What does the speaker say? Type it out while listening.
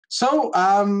As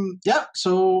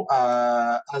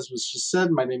was just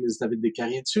said, my name is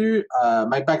Décary-Hétu.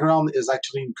 My background is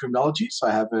actually in criminology, so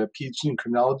I have a PhD in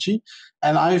criminology,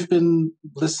 and I've been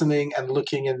listening and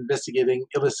looking and investigating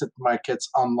illicit markets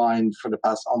online for the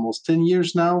past almost 10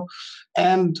 years now.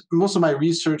 And most of my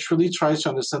research really tries to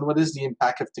understand what is the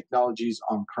impact of technologies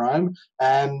on crime,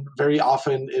 and very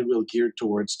often it will gear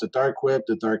towards the dark web,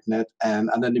 the dark net, and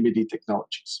anonymity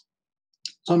technologies.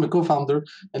 So I'm a co-founder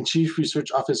and chief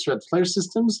research officer at Flare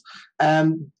Systems.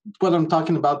 And what I'm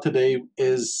talking about today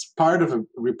is part of a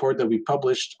report that we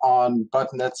published on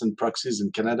botnets and proxies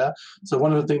in Canada. So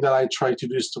one of the things that I try to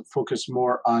do is to focus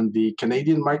more on the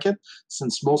Canadian market,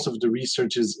 since most of the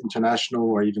research is international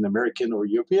or even American or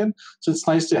European. So it's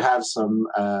nice to have some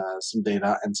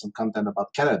data and some content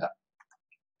about Canada.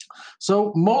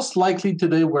 So most likely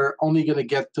today, we're only going to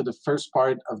get to the first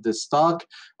part of this talk.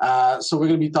 So we're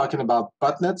going to be talking about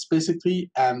botnets,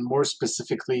 basically, and more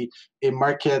specifically, a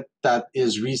market that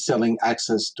is reselling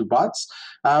access to bots.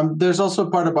 There's also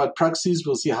a part about proxies.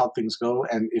 We'll see how things go,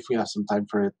 and if we have some time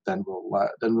for it, then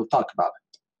we'll talk about it.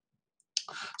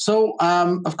 So,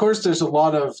 of course, there's a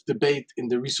lot of debate in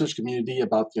the research community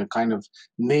about, kind of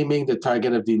naming the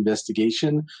target of the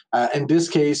investigation. In this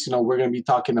case, we're going to be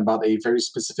talking about a very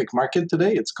specific market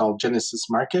today. It's called Genesis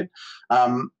market.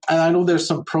 And I know there's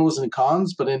some pros and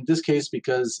cons, but in this case,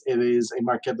 because it is a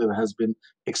market that has been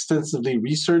extensively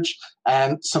researched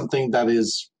and something that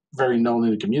is very known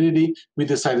in the community, we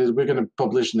decided we're going to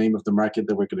publish the name of the market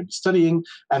that we're going to be studying,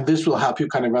 and this will help you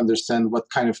kind of understand what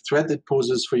kind of threat it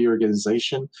poses for your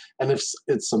organization and if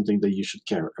it's something that you should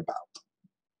care about.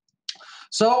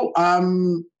 So,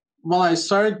 while I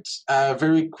start a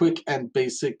very quick and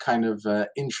basic kind of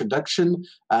introduction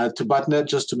to botnet,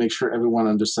 just to make sure everyone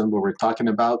understands what we're talking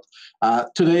about.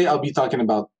 Today, I'll be talking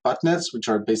about botnets, which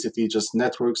are basically just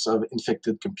networks of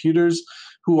infected computers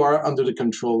who are under the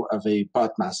control of a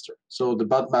bot master. So the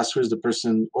bot master is the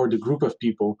person or the group of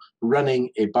people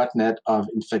running a botnet of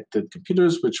infected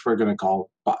computers, which we're going to call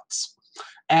bots.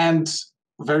 And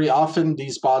very often,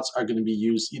 these bots are going to be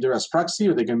used either as proxy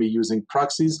or they're going to be using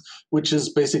proxies, which is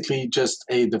basically just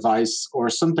a device or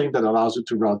something that allows you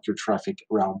to route your traffic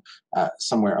around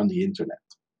somewhere on the internet.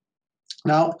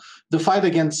 Now, the fight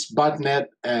against botnet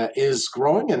is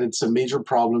growing, and it's a major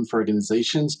problem for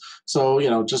organizations. So,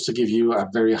 just to give you a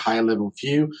very high-level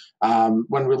view,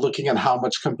 when we're looking at how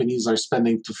much companies are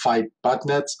spending to fight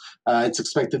botnets, it's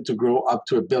expected to grow up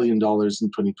to $1 billion in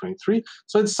 2023.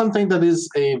 So it's something that is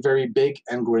a very big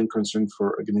and growing concern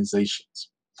for organizations.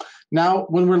 Now,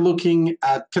 when we're looking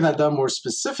at Canada more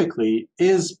specifically,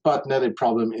 is botnet a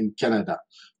problem in Canada?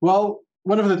 Well,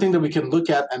 one of the things that we can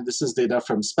look at, and this is data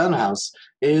from Spamhaus,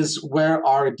 is where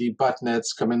are the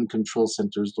botnets command control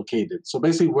centers located? So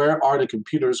basically, where are the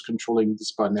computers controlling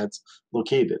these botnets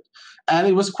located? And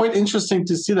it was quite interesting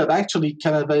to see that actually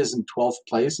Canada is in 12th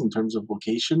place in terms of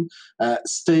location.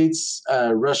 States,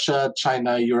 Russia,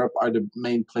 China, Europe are the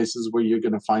main places where you're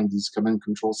going to find these command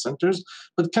control centers.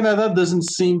 But Canada doesn't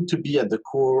seem to be at the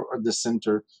core or the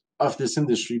center of this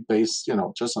industry based,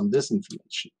 just on this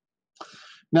information.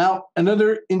 Now,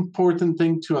 another important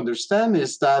thing to understand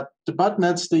is that the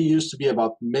botnets, they used to be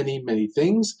about many, many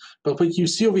things, but what you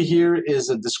see over here is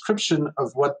a description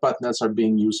of what botnets are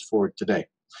being used for today.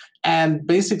 And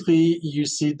basically, you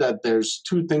see that there's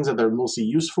two things that they're mostly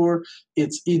used for.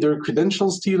 It's either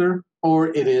credential stealer or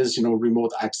it is,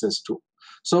 remote access tool.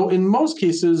 So in most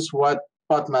cases, what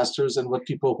botmasters and what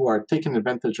people who are taking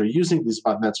advantage or using these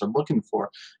botnets are looking for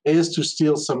is to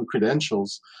steal some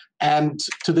credentials. And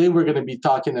today we're going to be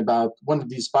talking about one of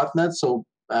these botnets. So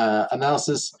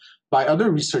analysis by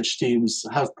other research teams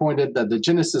have pointed that the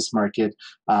Genesis market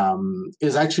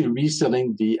is actually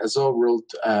reselling the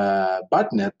Azure-rolled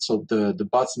botnet, so the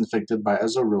bots infected by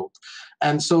Azure-rolled.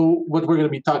 And so what we're going to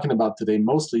be talking about today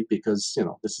mostly, because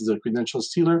this is a credential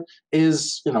stealer,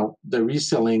 is the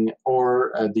reselling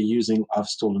or the using of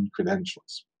stolen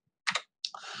credentials.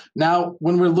 Now,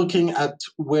 when we're looking at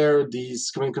where these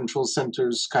command control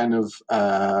centers kind of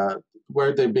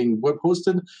where they're being web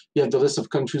hosted, you have the list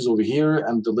of countries over here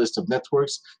and the list of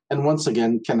networks. And once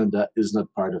again, Canada is not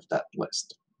part of that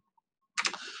list.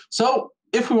 So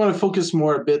if we want to focus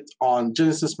more a bit on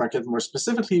Genesis market more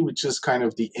specifically, which is kind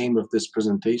of the aim of this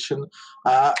presentation,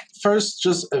 first,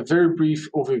 just a very brief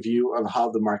overview of how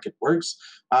the market works.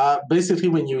 Basically,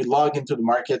 when you log into the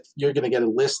market, you're going to get a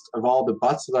list of all the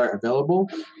bots that are available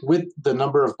with the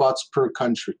number of bots per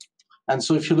country. And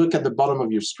so if you look at the bottom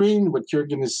of your screen, what you're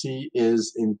going to see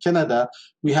is in Canada,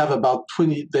 we have about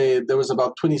there was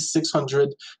about 2,600.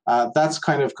 That's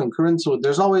kind of concurrent. So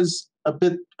there's always a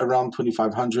bit around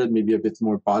 2,500, maybe a bit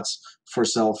more bots for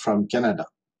sale from Canada.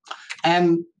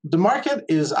 And the market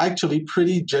is actually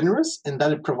pretty generous in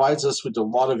that it provides us with a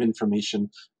lot of information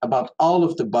about all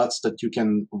of the bots that you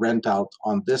can rent out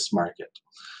on this market.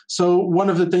 So one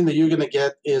of the things that you're going to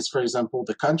get is, for example,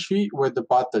 the country where the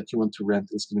bot that you want to rent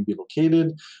is going to be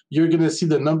located. You're going to see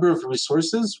the number of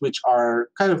resources, which are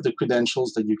kind of the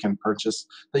credentials that you can purchase,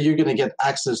 that you're going to get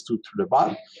access to through the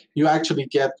bot. You actually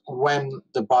get when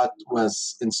the bot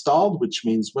was installed, which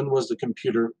means when was the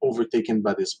computer overtaken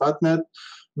by this botnet.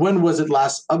 When was it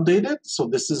last updated? So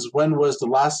this is when was the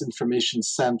last information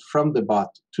sent from the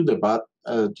bot to the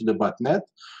botnet.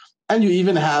 And you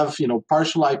even have,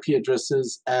 partial IP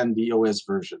addresses and the OS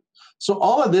version. So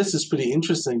all of this is pretty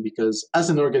interesting because as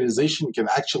an organization, you can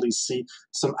actually see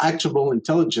some actionable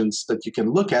intelligence that you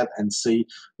can look at and see,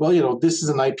 well, this is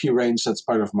an IP range that's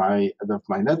part of my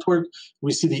network.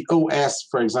 We see the OS,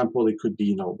 for example, it could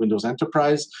be, Windows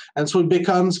Enterprise. And so it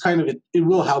becomes it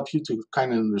will help you to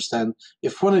kind of understand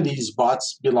if one of these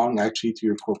bots belong actually to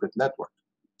your corporate network.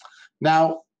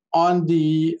 Now, on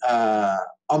the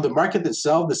market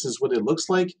itself, this is what it looks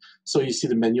like. So you see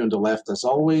the menu on the left as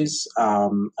always,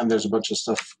 and there's a bunch of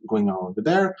stuff going on over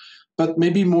there. But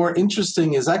maybe more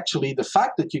interesting is actually the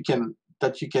fact that you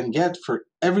can get for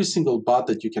every single bot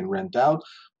that you can rent out,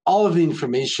 all of the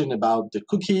information about the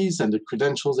cookies and the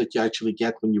credentials that you actually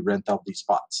get when you rent out these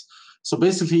bots. So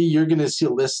basically, you're going to see a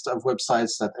list of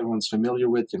websites that everyone's familiar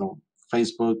with,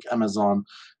 Facebook, Amazon,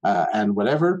 and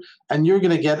whatever. And you're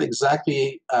going to get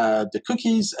exactly the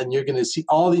cookies, and you're going to see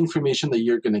all the information that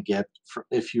you're going to get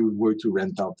if you were to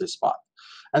rent out this bot.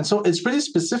 And so it's pretty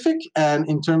specific. And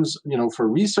in terms, for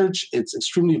research, it's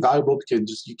extremely valuable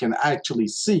because you can actually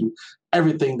see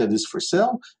everything that is for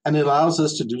sale. And it allows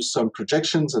us to do some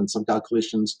projections and some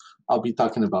calculations. I'll be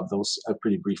talking about those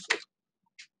pretty briefly.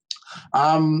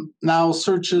 Now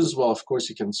searches, well, of course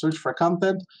you can search for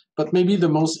content, but maybe the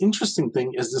most interesting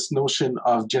thing is this notion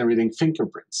of generating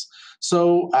fingerprints.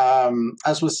 So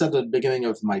as was said at the beginning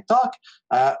of my talk,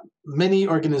 many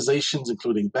organizations,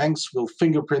 including banks, will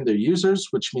fingerprint their users,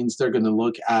 which means they're going to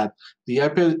look at the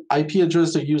IP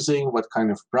address they're using, what kind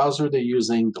of browser they're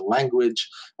using, the language.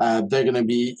 They're going to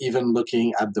be even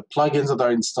looking at the plugins that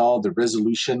are installed, the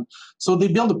resolution. So they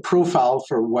build a profile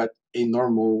for what a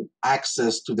normal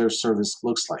access to their service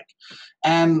looks like.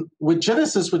 And with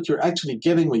Genesis, what you're actually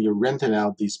getting when you're renting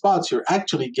out these bots, you're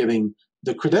actually getting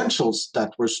the credentials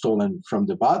that were stolen from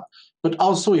the bot, but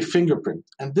also a fingerprint.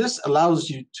 And this allows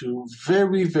you to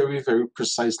very, very, very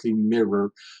precisely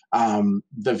mirror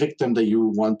the victim that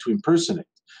you want to impersonate.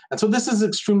 And so this is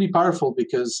extremely powerful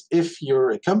because if you're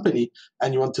a company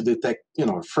and you want to detect,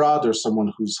 fraud or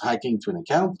someone who's hacking to an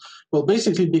account, well,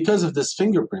 basically because of this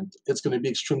fingerprint, it's going to be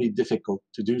extremely difficult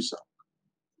to do so.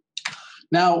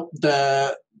 Now,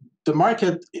 the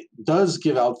market does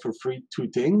give out for free two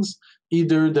things,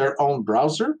 either their own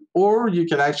browser, or you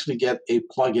can actually get a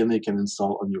plugin they can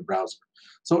install on your browser.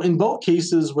 So in both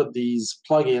cases, what these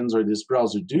plugins or this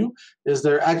browser do is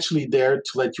they're actually there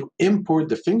to let you import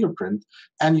the fingerprint,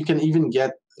 and you can even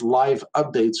get live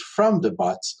updates from the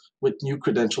bots with new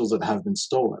credentials that have been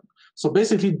stolen. So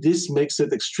basically, this makes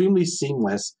it extremely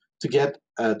seamless to get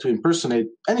to impersonate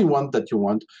anyone that you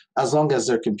want, as long as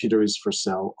their computer is for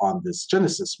sale on this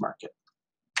Genesis market.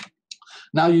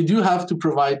 Now, you do have to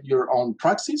provide your own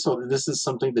proxy, so this is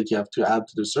something that you have to add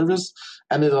to the service,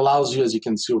 and it allows you, as you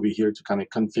can see over here, to kind of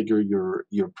configure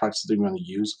your proxy that you want to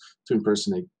use to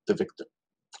impersonate the victim.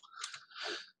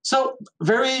 So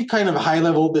very kind of high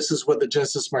level, this is what the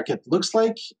Genesis market looks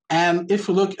like. And if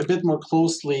we look a bit more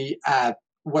closely at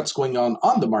what's going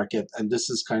on the market, and this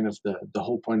is kind of the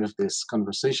whole point of this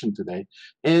conversation today,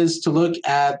 is to look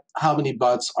at how many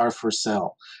bots are for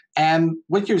sale. And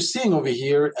what you're seeing over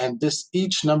here, and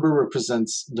each number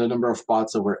represents the number of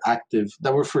bots that were active,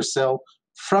 that were for sale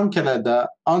from Canada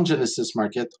on Genesis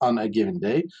market on a given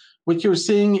day. What you're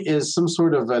seeing is some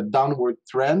sort of a downward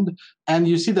trend, and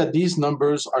you see that these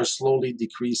numbers are slowly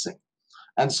decreasing.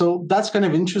 And so that's kind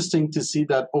of interesting to see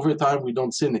that over time we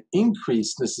don't see an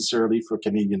increase necessarily for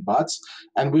Canadian bots.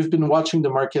 And we've been watching the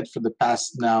market for the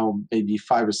past now maybe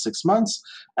 5 or 6 months.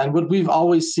 And what we've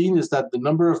always seen is that the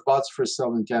number of bots for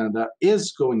sale in Canada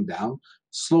is going down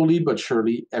slowly but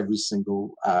surely every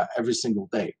single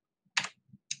day.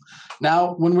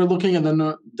 Now, when we're looking at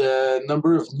the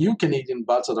number of new Canadian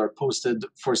bots that are posted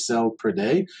for sale per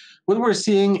day, what we're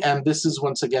seeing, and this is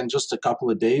once again just a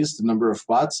couple of days, the number of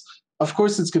bots, of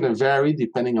course, it's going to vary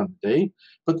depending on the day,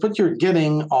 but what you're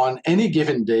getting on any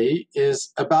given day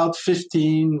is about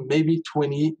 15, maybe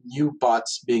 20 new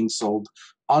bots being sold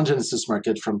on Genesis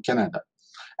market from Canada.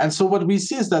 And so what we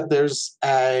see is that there's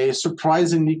a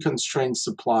surprisingly constrained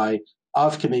supply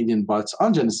of Canadian bots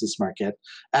on Genesis Market.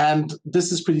 And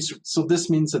this is so this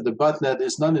means that the botnet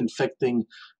is not infecting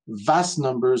vast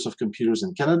numbers of computers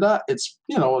in Canada. It's,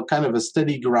 a kind of a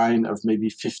steady grind of maybe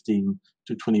 15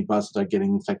 to 20 bots that are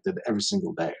getting infected every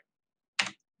single day.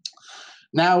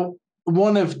 Now,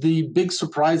 one of the big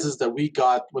surprises that we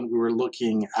got when we were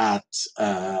looking at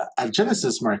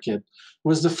Genesis Market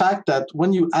was the fact that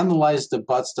when you analyze the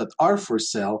bots that are for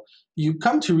sale, you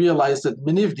come to realize that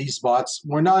many of these bots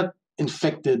were not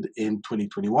infected in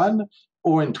 2021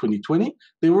 or in 2020.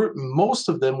 Most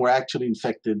of them were actually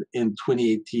infected in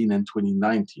 2018 and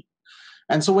 2019.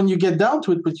 And so when you get down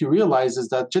to it, what you realize is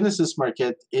that Genesis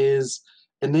Market is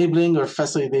enabling or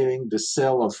facilitating the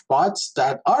sale of bots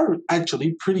that are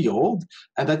actually pretty old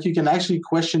and that you can actually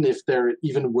question if they're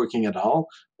even working at all,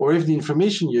 or if the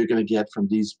information you're going to get from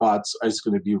these bots is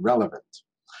going to be relevant.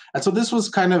 And so this was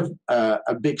kind of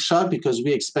a big shock, because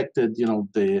we expected,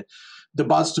 the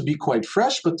bots to be quite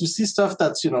fresh, but to see stuff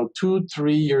that's,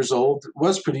 2-3 years old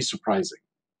was pretty surprising.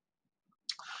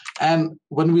 And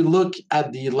when we look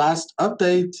at the last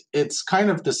update, it's kind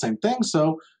of the same thing.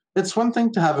 So it's one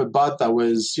thing to have a bot that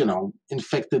was,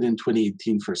 infected in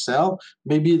 2018 for sale.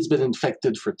 Maybe it's been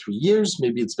infected for 3 years.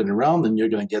 Maybe it's been around and you're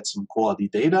going to get some quality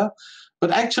data.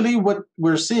 But actually what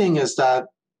we're seeing is that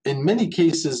in many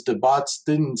cases, the bots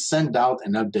didn't send out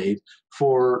an update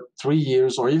for 3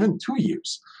 years or even 2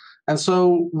 years. And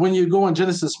so when you go on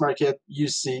Genesis Market, you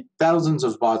see thousands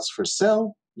of bots for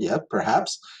sale. Yeah,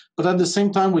 perhaps. But at the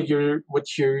same time, what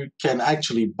you can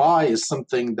actually buy is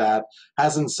something that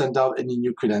hasn't sent out any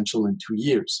new credential in 2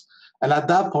 years. And at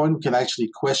that point, we can actually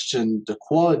question the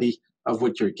quality of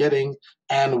what you're getting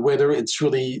and whether it's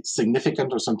really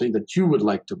significant or something that you would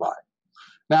like to buy.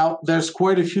 Now, there's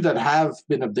quite a few that have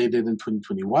been updated in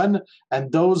 2021,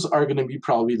 and those are going to be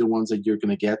probably the ones that you're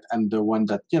going to get, and the one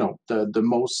that, the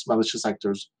most malicious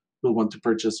actors will want to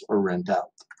purchase or rent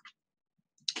out.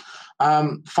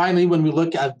 Finally, when we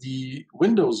look at the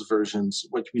Windows versions,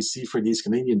 what we see for these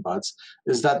Canadian bots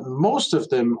is that most of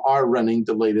them are running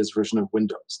the latest version of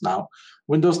Windows. Now,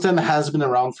 Windows 10 has been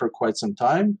around for quite some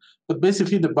time, but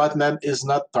basically the botnet is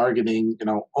not targeting,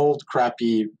 old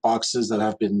crappy boxes that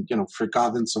have been,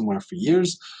 forgotten somewhere for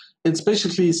years. It's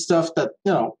basically stuff that,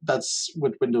 that's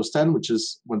with Windows 10, which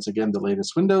is, once again, the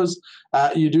latest Windows.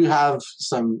 You do have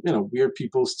some, weird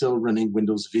people still running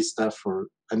Windows Vista for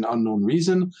an unknown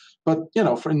reason. But,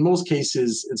 in most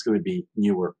cases, it's going to be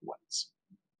newer ones.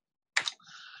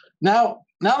 Now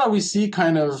that we see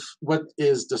kind of what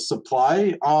is the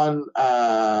supply on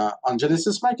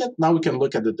Genesis Market, now we can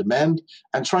look at the demand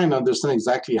and try and understand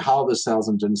exactly how the sales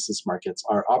on Genesis Markets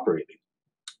are operating.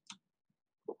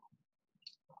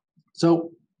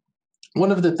 So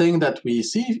one of the things that we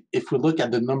see, if we look at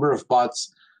the number of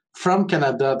bots from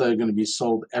Canada that are going to be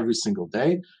sold every single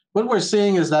day, what we're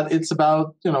seeing is that it's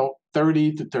about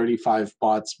 30 to 35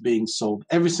 bots being sold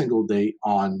every single day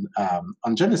on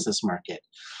Genesis Market.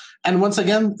 And once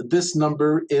again, this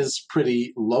number is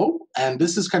pretty low, and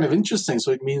this is kind of interesting. So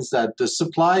it means that the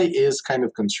supply is kind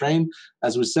of constrained,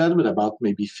 as we said, with about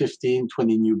maybe 15,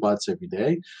 20 new bots every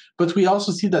day. But we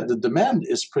also see that the demand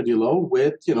is pretty low,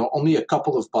 with only a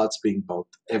couple of bots being bought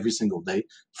every single day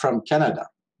from Canada.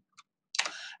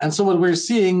 And so what we're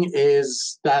seeing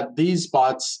is that these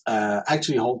bots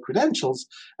actually hold credentials.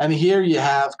 And here you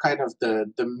have kind of the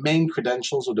main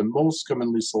credentials, or the most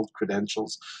commonly sold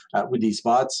credentials with these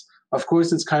bots. Of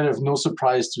course, it's kind of no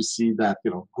surprise to see that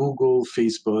Google,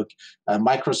 Facebook,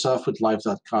 Microsoft with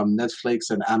Live.com, Netflix,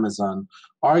 and Amazon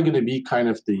are going to be kind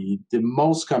of the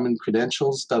most common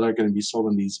credentials that are going to be sold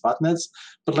on these botnets.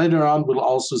 But later on, we'll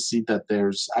also see that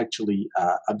there's actually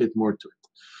a bit more to it.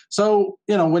 So,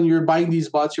 when you're buying these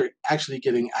bots, you're actually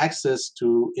getting access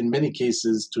to, in many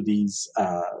cases, to these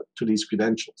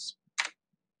credentials.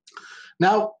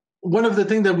 Now, one of the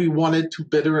things that we wanted to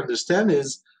better understand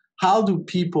is, how do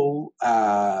people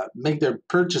make their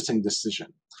purchasing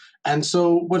decision? And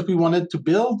so what we wanted to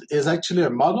build is actually a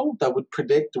model that would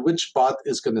predict which bot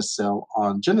is going to sell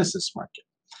on Genesis Market.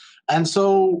 And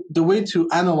so the way to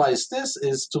analyze this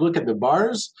is to look at the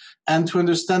bars and to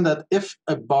understand that if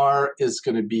a bar is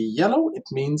going to be yellow, it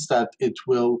means that it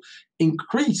will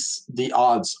increase the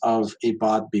odds of a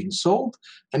bot being sold.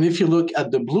 And if you look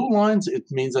at the blue lines, it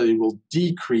means that it will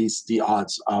decrease the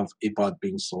odds of a bot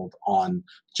being sold on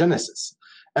Genesis.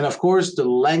 And of course, the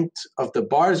length of the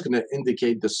bar is going to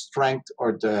indicate the strength,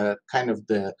 or the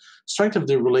strength of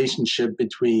the relationship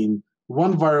between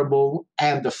one variable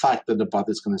and the fact that the bot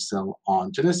is going to sell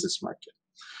on Genesis Market.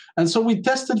 And so we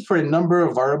tested for a number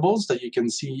of variables that you can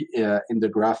see in the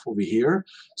graph over here.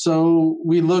 So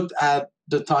we looked at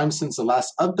the time since the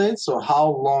last update, so how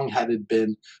long had it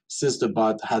been since the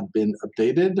bot had been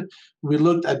updated. We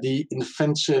looked at the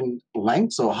infection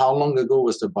length, so how long ago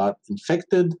was the bot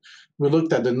infected. We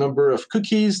looked at the number of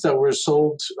cookies that were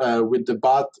sold with the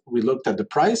bot. We looked at the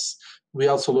price. We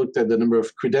also looked at the number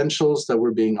of credentials that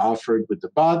were being offered with the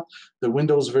bot, the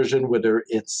Windows version, whether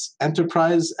it's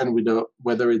enterprise, and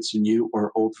whether it's a new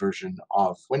or old version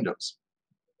of Windows.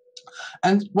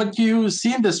 And what you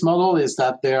see in this model is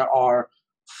that there are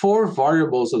 4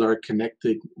 variables that are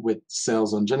connected with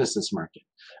sales on Genesis Market.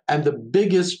 And the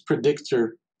biggest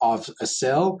predictor of a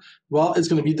sale, well, it's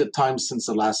going to be the time since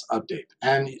the last update.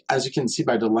 And as you can see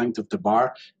by the length of the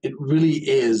bar, it really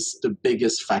is the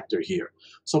biggest factor here.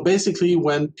 So basically,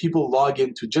 when people log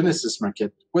into Genesis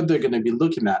Market, what they're going to be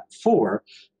looking at for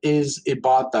is a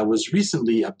bot that was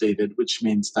recently updated, which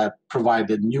means that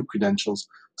provided new credentials,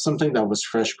 something that was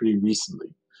fresh pretty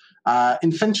recently.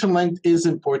 Infection length is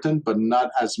important, but not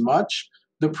as much.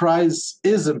 The price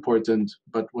is important,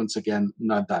 but once again,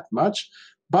 not that much.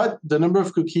 But the number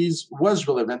of cookies was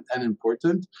relevant and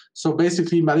important. So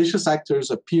basically, malicious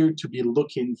actors appear to be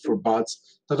looking for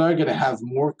bots that are going to have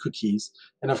more cookies.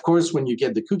 And of course, when you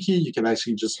get the cookie, you can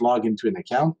actually just log into an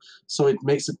account. So it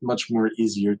makes it much more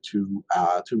easier to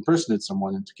impersonate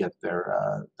someone and to get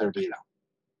their data.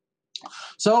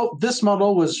 So this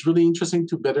model was really interesting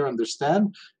to better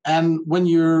understand. And when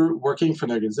you're working for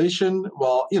an organization,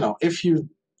 well, if you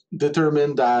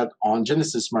determine that on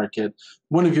Genesis Market,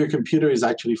 one of your computers is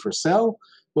actually for sale,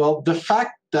 well, the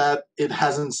fact that it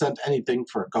hasn't sent anything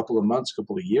for a couple of months,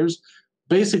 couple of years,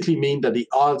 basically mean that the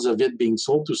odds of it being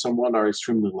sold to someone are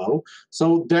extremely low.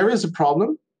 So there is a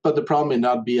problem, but the problem may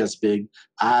not be as big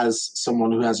as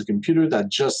someone who has a computer that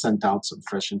just sent out some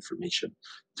fresh information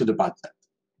to the botnet.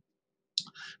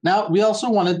 Now, we also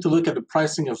wanted to look at the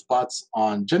pricing of bots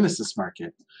on Genesis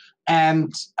Market.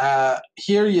 And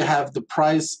here you have the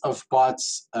price of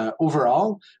bots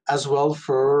overall, as well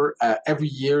for every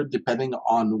year, depending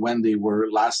on when they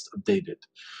were last updated.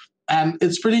 And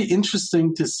it's pretty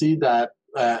interesting to see that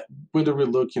whether we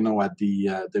look, at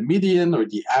the median or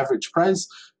the average price,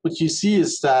 what you see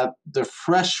is that the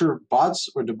fresher bots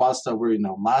or the bots that were,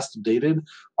 last updated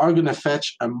are going to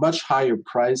fetch a much higher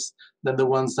price than the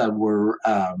ones that were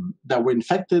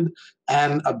infected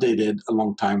and updated a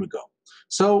long time ago.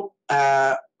 So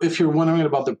if you're wondering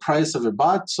about the price of a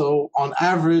bot, so on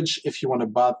average, if you want a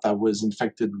bot that was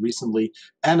infected recently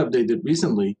and updated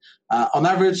recently, on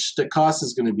average, the cost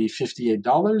is going to be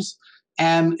 $58.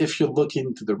 And if you're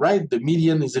looking to the right, the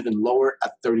median is even lower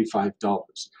at $35.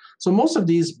 So most of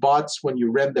these bots, when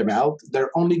you rent them out,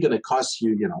 they're only going to cost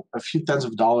you, a few tens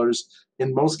of dollars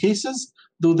in most cases,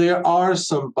 though there are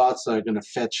some bots that are going to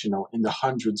fetch, in the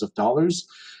hundreds of dollars.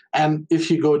 And if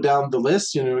you go down the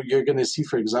list, you're going to see,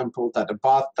 for example, that a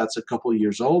bot that's a couple of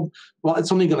years old, well,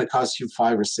 it's only going to cost you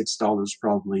 $5 or $6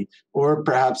 probably, or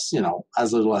perhaps,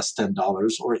 as little as $10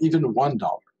 or even $1.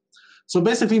 So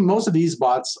basically, most of these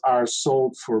bots are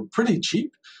sold for pretty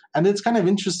cheap. And it's kind of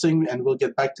interesting, and we'll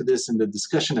get back to this in the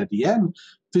discussion at the end,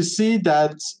 to see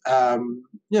that,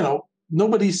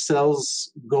 nobody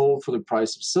sells gold for the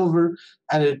price of silver.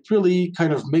 And it really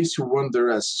kind of makes you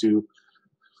wonder as to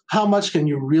how much can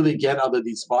you really get out of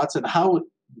these bots and how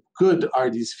good are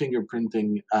these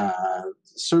fingerprinting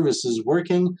services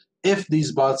working if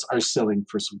these bots are selling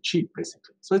for so cheap,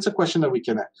 basically. So it's a question that we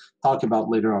can talk about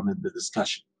later on in the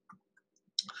discussion.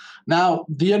 Now,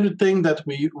 the other thing that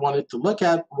we wanted to look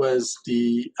at was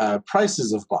the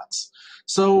prices of bots.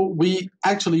 So we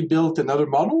actually built another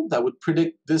model that would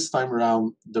predict this time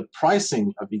around the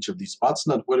pricing of each of these bots,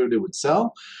 not whether they would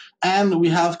sell. And we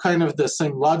have kind of the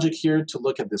same logic here to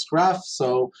look at this graph.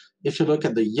 So if you look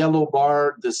at the yellow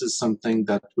bar, this is something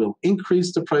that will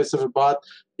increase the price of a bot.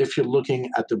 If you're looking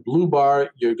at the blue bar,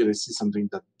 you're going to see something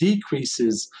that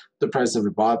decreases the price of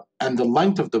a bot. And the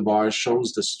length of the bar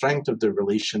shows the strength of the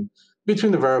relation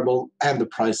between the variable and the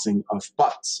pricing of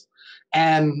bots.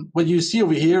 And what you see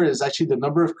over here is actually the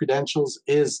number of credentials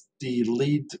is the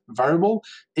lead variable,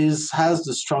 has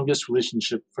the strongest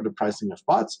relationship for the pricing of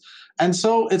bots. And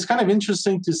so it's kind of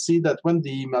interesting to see that when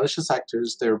the malicious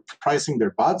actors, they're pricing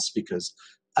their bots, because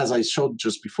as I showed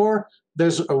just before,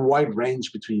 there's a wide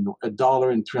range between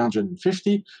 $1 and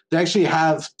 $350. They actually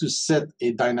have to set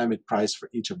a dynamic price for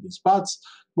each of these bots.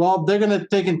 Well, they're going to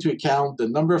take into account the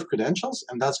number of credentials,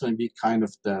 and that's going to be kind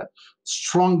of the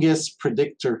strongest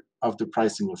predictor of the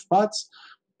pricing of bots.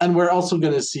 And we're also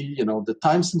going to see, the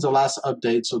time since the last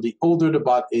update. So the older the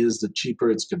bot is, the cheaper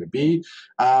it's going to be.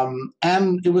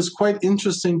 And it was quite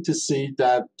interesting to see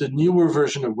that the newer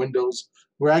version of Windows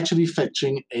we're actually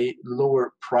fetching a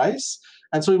lower price.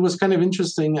 And so it was kind of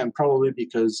interesting, and probably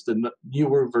because the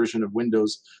newer version of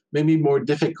Windows may be more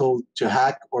difficult to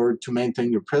hack or to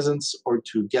maintain your presence or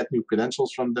to get new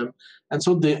credentials from them. And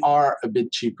so they are a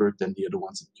bit cheaper than the other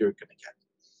ones that you're going to get.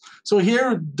 So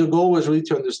here, the goal was really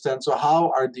to understand, so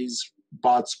how are these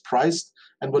bots priced?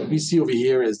 And what we see over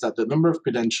here is that the number of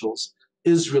credentials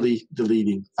is really the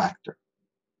leading factor.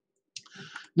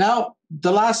 Now,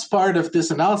 the last part of this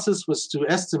analysis was to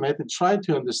estimate and try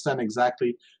to understand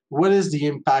exactly what is the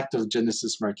impact of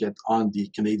Genesis Market on the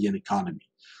Canadian economy.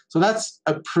 So that's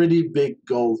a pretty big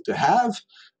goal to have.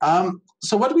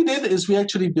 So what we did is we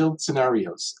actually built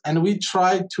scenarios, and we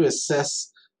tried to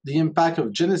assess the impact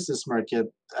of Genesis Market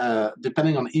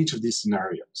depending on each of these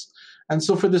scenarios. And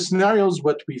so for the scenarios,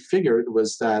 what we figured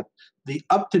was that the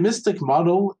optimistic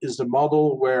model is the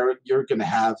model where you're going to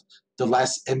have the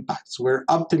less impact. So we're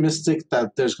optimistic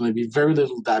that there's going to be very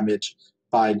little damage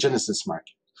by Genesis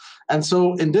Market. And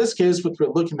so in this case, what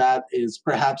we're looking at is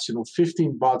perhaps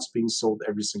 15 bots being sold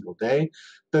every single day,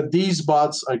 that these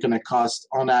bots are going to cost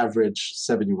on average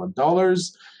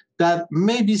 $71, that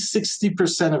maybe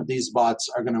 60% of these bots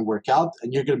are going to work out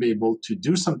and you're going to be able to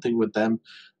do something with them,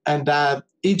 and that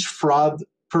each fraud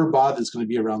per bot is going to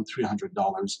be around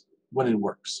 $300 when it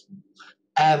works.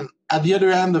 And at the other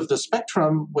end of the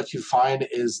spectrum, what you find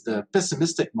is the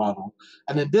pessimistic model.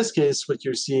 And in this case, what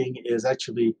you're seeing is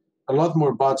actually a lot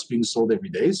more bots being sold every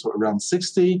day, so around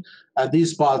 60.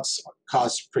 These bots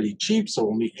cost pretty cheap, so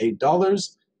only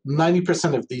 $8.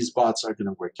 90% of these bots are going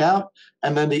to work out.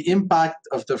 And then the impact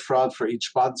of the fraud for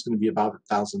each bot is going to be about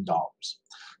 $1,000.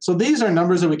 So these are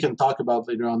numbers that we can talk about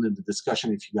later on in the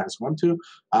discussion if you guys want to.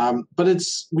 But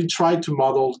we tried to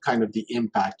model kind of the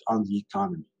impact on the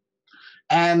economy.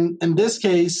 And in this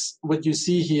case, what you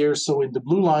see here, so in the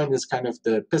blue line is kind of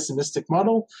the pessimistic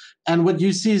model. And what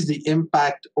you see is the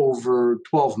impact over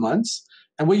 12 months.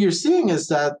 And what you're seeing is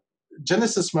that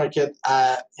Genesis Market,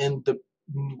 in the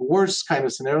worst kind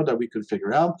of scenario that we could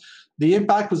figure out, the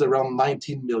impact was around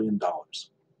 $19 million.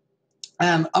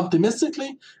 And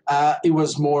optimistically, it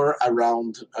was more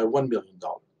around $1 million.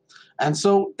 And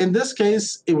so in this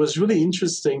case, it was really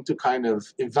interesting to kind of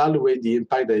evaluate the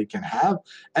impact that it can have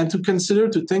and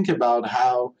to think about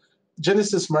how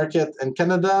Genesis Market in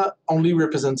Canada only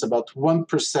represents about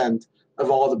 1%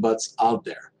 of all the bots out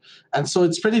there. And so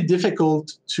it's pretty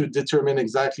difficult to determine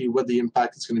exactly what the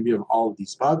impact is going to be of all of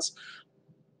these bots.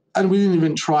 And we didn't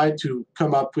even try to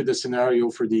come up with a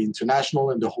scenario for the international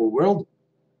and the whole world.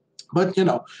 But,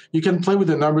 you can play with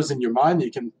the numbers in your mind.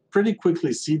 You can pretty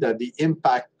quickly see that the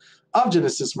impact of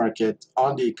Genesis Market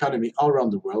on the economy all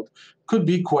around the world could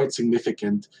be quite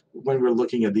significant when we're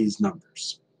looking at these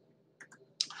numbers.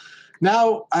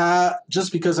 Now,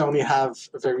 just because I only have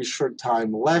a very short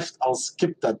time left, I'll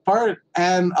skip that part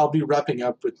and I'll be wrapping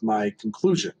up with my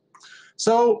conclusion.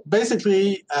 So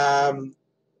basically,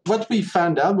 what we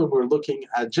found out when we were looking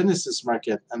at Genesis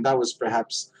Market, and that was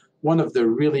perhaps one of the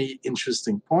really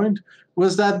interesting points,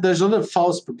 was that there's a lot of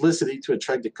false publicity to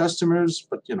attract the customers,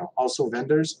 but also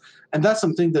vendors. And that's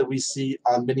something that we see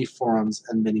on many forums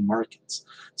and many markets.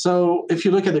 So if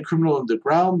you look at the criminal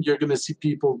underground, you're going to see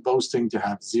people boasting to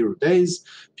have 0 days,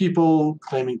 people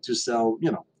claiming to sell,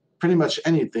 pretty much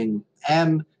anything.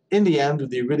 And in the end, do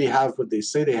they really have what they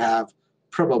say they have?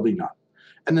 Probably not.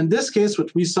 And in this case,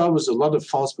 what we saw was a lot of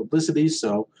false publicity.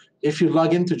 So if you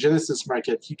log into Genesis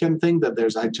Market, you can think that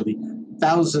there's actually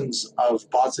thousands of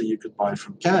bots that you could buy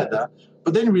from Canada.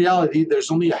 But in reality, there's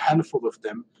only a handful of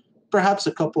them, perhaps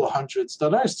a couple of hundreds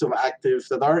that are still active,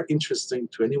 that are interesting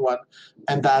to anyone,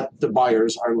 and that the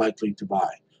buyers are likely to buy.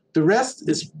 The rest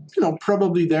is,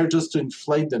 probably there just to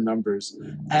inflate the numbers.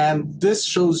 And this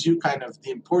shows you kind of the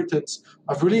importance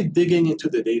of really digging into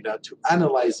the data to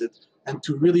analyze it and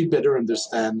to really better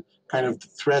understand kind of the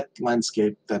threat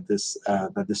landscape that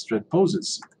this threat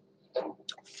poses.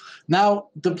 Now,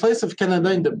 the place of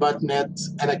Canada in the botnet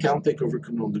and account takeover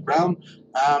criminal underground,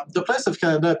 the place of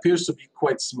Canada appears to be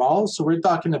quite small. So we're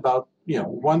talking about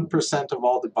 1% of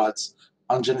all the bots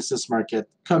on Genesis Market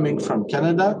coming from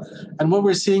Canada. And what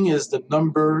we're seeing is the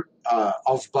number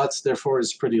of bots, therefore,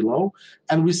 is pretty low.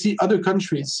 And we see other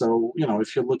countries, so,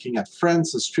 if you're looking at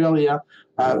France, Australia,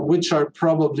 which are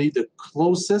probably the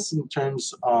closest in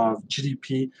terms of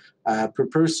GDP per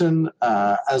person,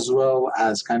 as well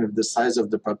as kind of the size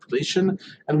of the population.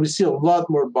 And we see a lot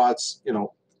more bots,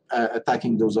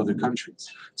 attacking those other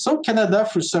countries. So Canada,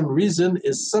 for some reason,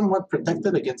 is somewhat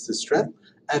protected against this threat.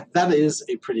 And that is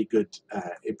a pretty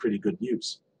good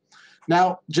news.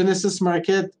 Now, Genesis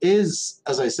Market is,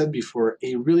 as I said before,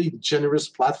 a really generous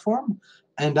platform,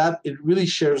 and that it really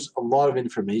shares a lot of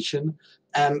information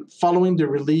And following the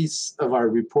release of our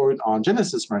report on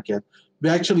Genesis Market, we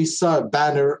actually saw a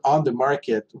banner on the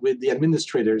market with the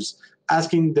administrators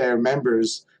asking their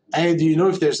members, hey, do you know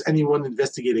if there's anyone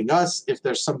investigating us? If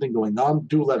there's something going on,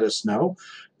 do let us know.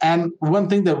 And one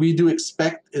thing that we do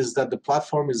expect is that the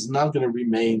platform is not going to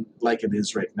remain like it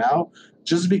is right now,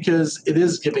 just because it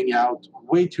is giving out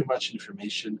way too much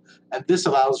information. And this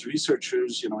allows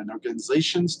researchers, and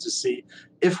organizations to see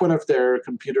if one of their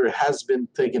computer has been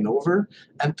taken over,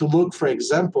 and to look, for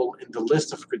example, in the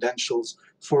list of credentials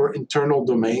for internal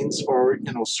domains or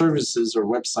services or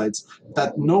websites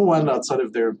that no one outside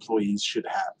of their employees should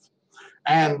have.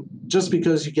 And just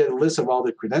because you get a list of all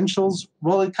the credentials,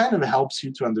 well, it kind of helps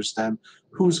you to understand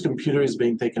whose computer is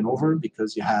being taken over,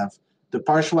 because you have the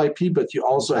partial IP, but you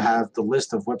also have the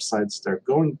list of websites they're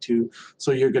going to.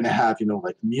 So you're going to have,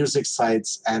 like music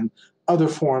sites and other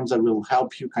forms that will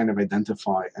help you kind of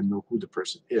identify and know who the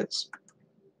person is.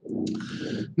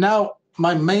 Now,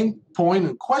 my main point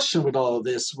and question with all of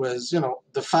this was,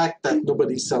 the fact that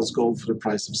nobody sells gold for the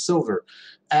price of silver.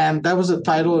 And that was the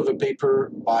title of a paper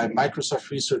by Microsoft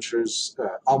researchers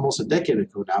almost a decade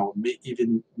ago now,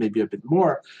 maybe a bit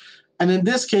more. And in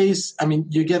this case,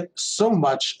 you get so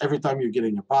much every time you're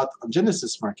getting a bot on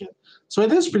Genesis Market. So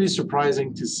it is pretty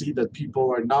surprising to see that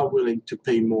people are not willing to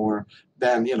pay more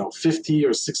than, $50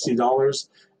 or $60.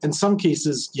 In some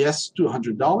cases, yes, to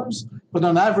 $100, but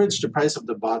on average, the price of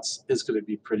the bots is going to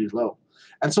be pretty low.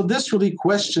 And so this really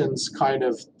questions kind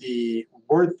of the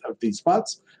worth of these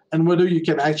bots and whether you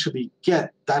can actually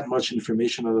get that much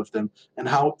information out of them and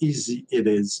how easy it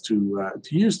is to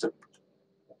use them.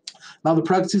 Now, the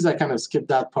proxies, I kind of skipped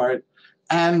that part.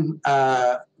 And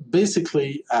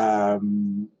basically,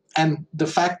 and the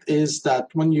fact is that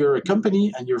when you're a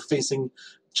company and you're facing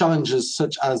challenges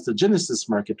such as the Genesis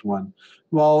Market one,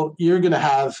 well, you're going to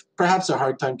have perhaps a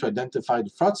hard time to identify the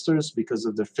fraudsters because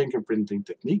of their fingerprinting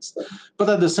techniques. But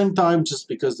at the same time, just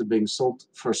because they're being sold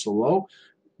for so low,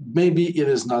 maybe it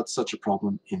is not such a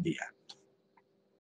problem in the end.